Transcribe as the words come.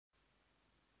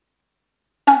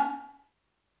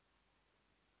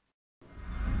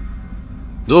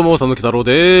どうも、佐野ケタロウ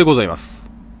でございます。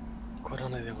コロ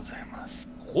ナでございます。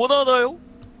コーナーだよ。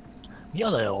ミヤ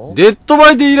だよ。デッド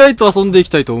バイデイライト遊んでいき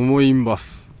たいと思いま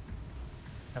す。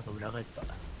なんか裏返った。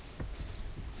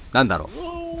なんだろう。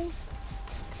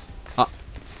あ、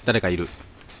誰かいる。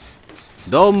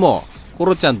どうも、コ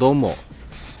ロちゃんどうも。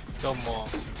どうも。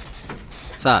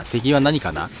さあ、敵は何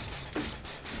かな？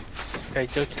隊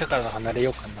長来たから離れよ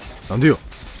うかな。なんでよ。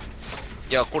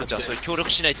いや、コロちゃん、それ協力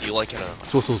しないと弱いキャラだから。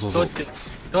そうそうそうそう。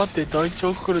だって隊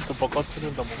長来ると爆発する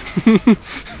んだもん。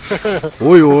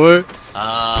おいおい。で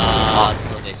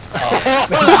す。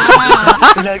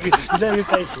フラグ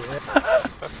回収ね。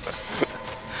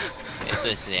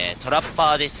ですね、トラッ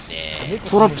パーですね。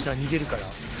トラップしたら逃げるから。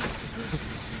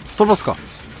飛ばすか。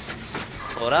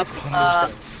トラッパ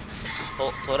ー。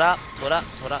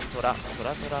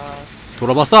ト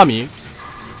ラバサーミ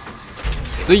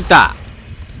ついた。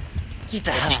来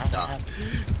た。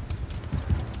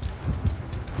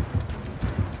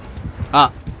あ、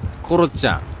コロち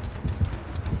ゃん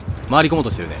回り込もう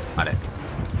としてるね、あれ。こ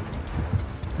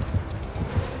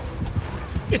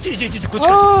っちか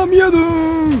ら。あー、ミヤド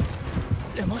ーン。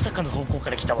まさかの方向か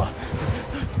ら来たわ。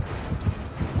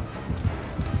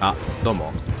あ、どう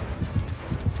も。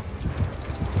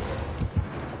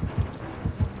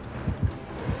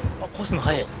コースの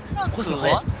早い。コースの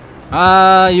早い。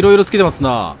あー、いろいろつけてます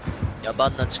な。野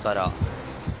蛮な力。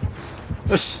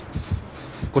よし、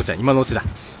コロちゃん今のうちだ。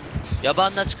野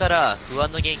蛮な力、不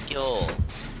安の元凶。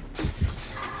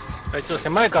隊長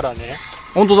狭いからね。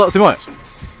ほんとだ、狭い。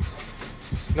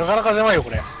なかなか狭いよ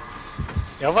これ。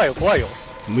やばいよ、怖いよ。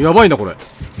やばいなこれ。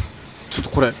ちょっ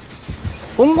とこれ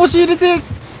本腰入れて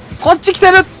こっち来て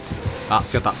る。あ、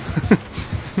違った。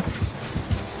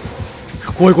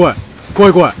怖い怖い怖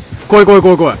い怖い怖い怖い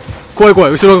怖い怖い怖い怖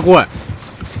い、後ろが怖い。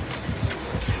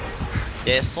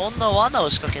で、そんな罠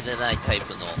を仕掛けてないタイ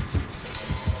プの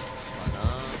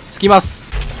つきま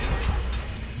す。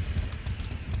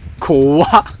怖っ。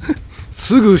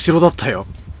すぐ後ろだったよ。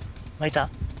巻いた。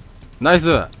ナイス。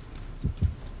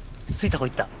ついた子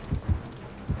行った。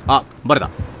あ、バレ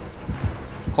た。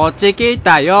こっち来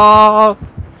たよー。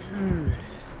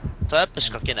トラップ仕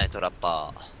掛けないトラッ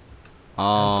パー。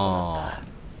あ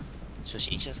初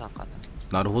心者さんかな。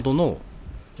ー、なるほどの。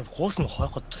でもコースの早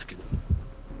かったですけど。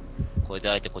これで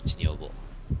相手こっちに呼ぼう。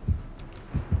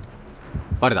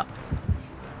バレた。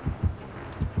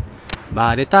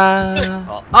バレた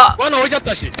ー。あ、罠置いてあっ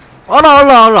たし。あらあ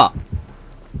らあら。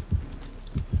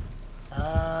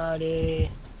あれー。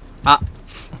あ、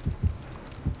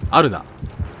あるな。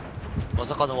ま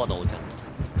さかの罠置いてあっ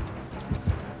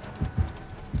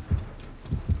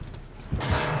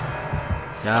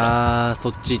た。いやー、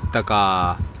そっち行った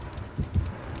か。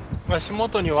足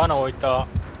元に罠置いた。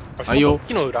あいよ、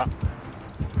木の裏。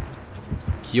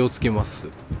気をつけます。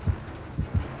よ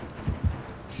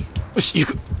し、行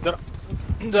く。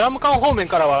ドラム缶方面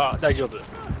からは大丈夫。こ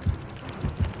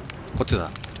っち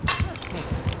だ。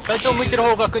隊長向いてる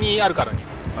方角にあるからね。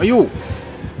あいよ。ね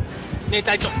え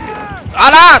隊長。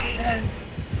あら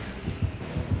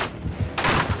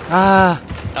ー。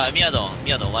あ、ミヤドン、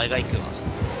お前が行くわ。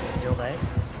了解。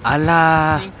あ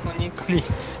らー。ニコニコに。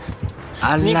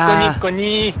あニコらニコ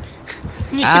に。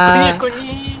ニコニコ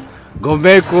に。ご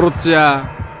めん、コロち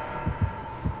ゃん。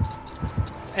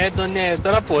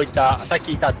トラップ置いた。さっ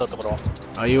きいたったところ。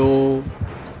あいよー。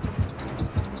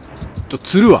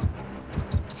釣るわ。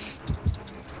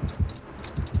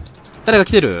誰が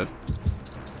来てる？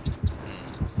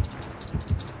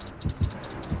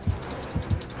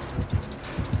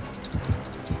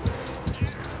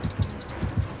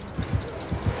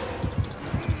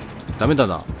ダメだ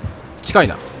な。近い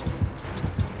な。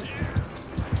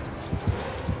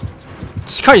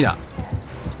近いな。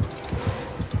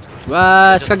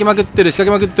わー、仕掛けまくってる、仕掛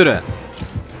けまくってる。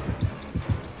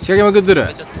仕掛けまくって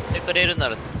る。じゃあ釣ってくれるな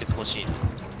ら釣ってほしいな。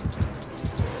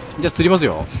じゃあ釣ります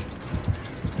よ。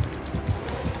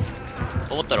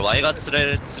思ったらワイが釣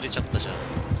れちゃったじゃん。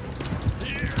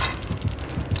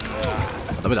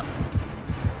あ、ダメだ。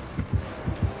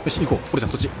よし、行こう。これじゃ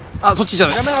ん、そっち。あ、そっちじゃ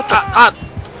ない。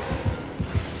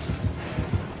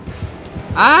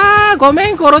ご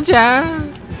めん、コロちゃん。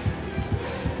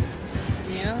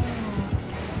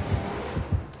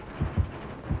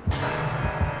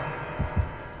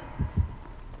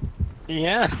い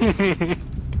や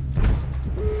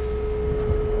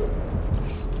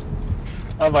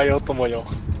あばよともよ。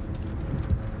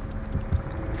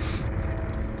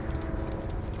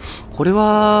これ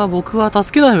は僕は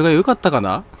助けない方が良かったか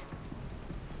な。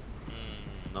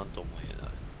なんとも言えな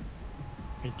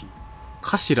い。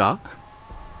かしら。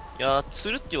いやー、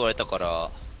釣るって言われたか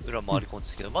ら裏回り込んで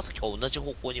すけど、まさか同じ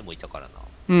方向にもいたからな。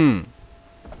うん。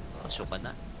しょうがな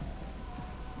い。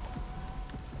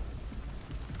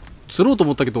釣ろうと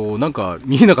思ったけど、なんか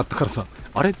見えなかったからさ、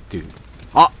あれっていう。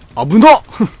あ、危なっ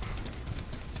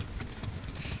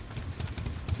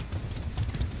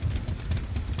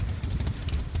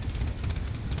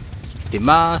出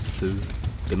まーす。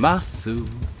出ます。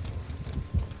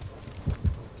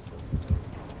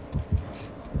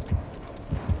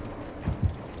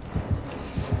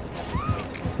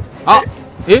あ、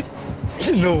え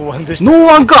ノーワンでした。ノー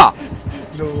ワンか。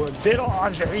ノーワン、ゼロ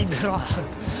ー、全員ゼロー。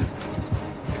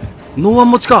ノーワ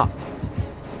ン持ちか。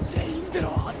全員ゼロ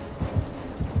ー。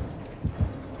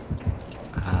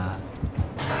あ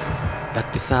ー、だっ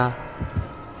てさ、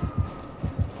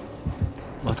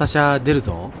私は出る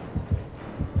ぞ。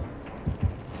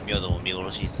いやでも見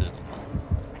殺しにするのか。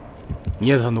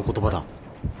宮田さんの言葉だ。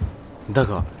だ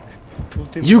が、と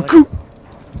ても行く。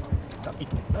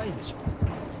ないでしょ。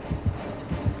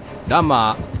ダ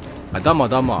マー。あ、ダマ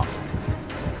ダマ。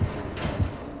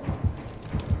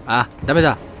あ、ダメ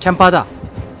だ。キャンパーだ。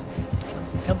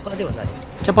キャンパーではない。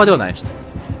キャンパーではない。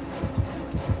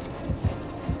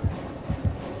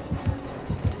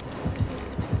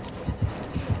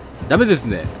ダメです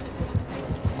ね。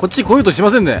こっち来ようとしま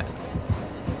せんね。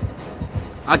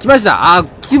あ、来ました。あ、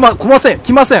来ません。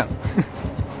来ません。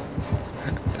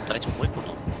大丈夫、もう一個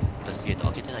の脱出ゲート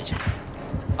開けてないじゃん。あ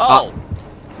あ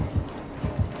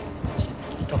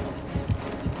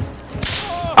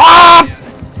あ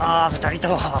あー、二人いた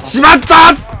わ。ーしまっ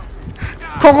た。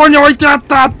ここに置いてあっ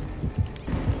た。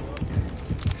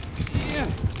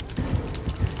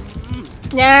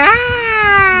にゃー。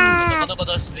なかなか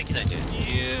脱出できないんだよね。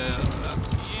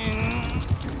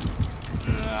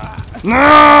ノ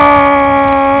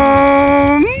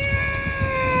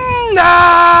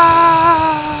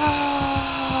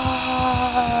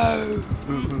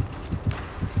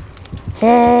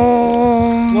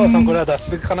アさん、これは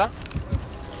脱出かな。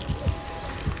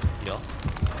いや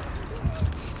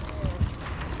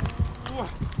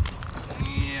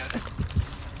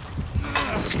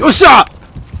よっしゃ。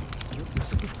予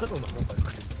測不可能な方から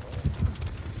来る。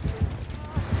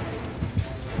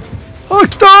あ、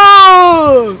来たー。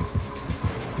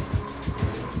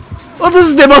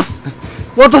私出ます。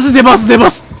私出ます。出ま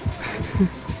す。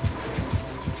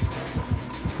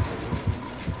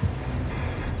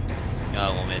い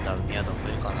やごめん、多分宮野無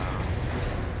理かな。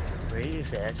無理で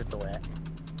すね、ちょっとこれ。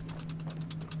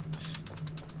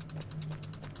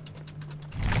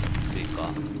追加。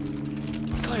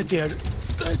耐えてやる。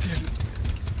耐えてやる。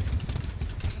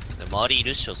周りい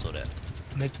るっしょ、それ。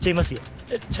めっちゃいますよ。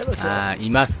めっちゃいますよ。あー、い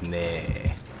ます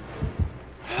ね。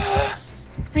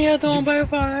宮野バイ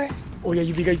バイ。親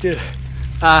指が痛い。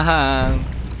あはーん。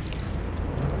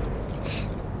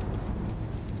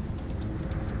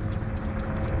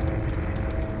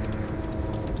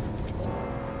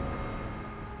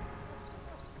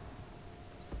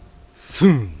ス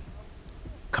ーン。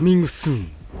カミングスー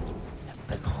ン。やっ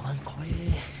ぱりノーワン怖え。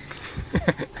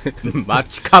待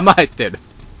ち構えてる。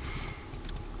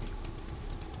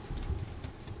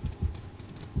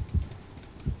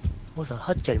モーさん、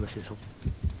ハッチありますよ、そこ。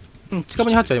うん、近場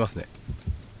にハッチありますね。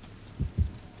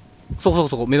そ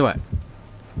こ、目の前。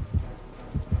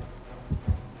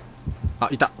あ、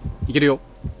いた。いけるよ。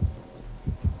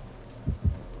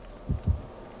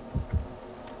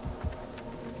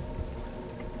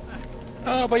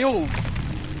あーばよ。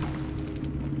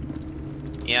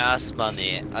いやー、すま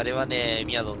ねえ。あれはね、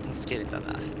宮野助けれた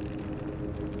な。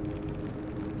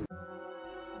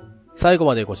最後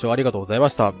までご視聴ありがとうございま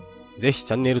した。ぜひ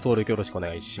チャンネル登録よろしくお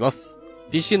願いします。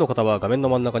PC の方は画面の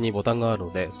真ん中にボタンがある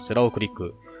ので、そちらをクリッ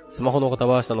ク。スマホの方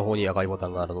は下の方に赤いボタ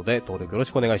ンがあるので、登録よろ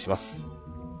しくお願いします。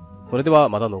それでは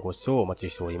またのご視聴をお待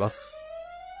ちしております。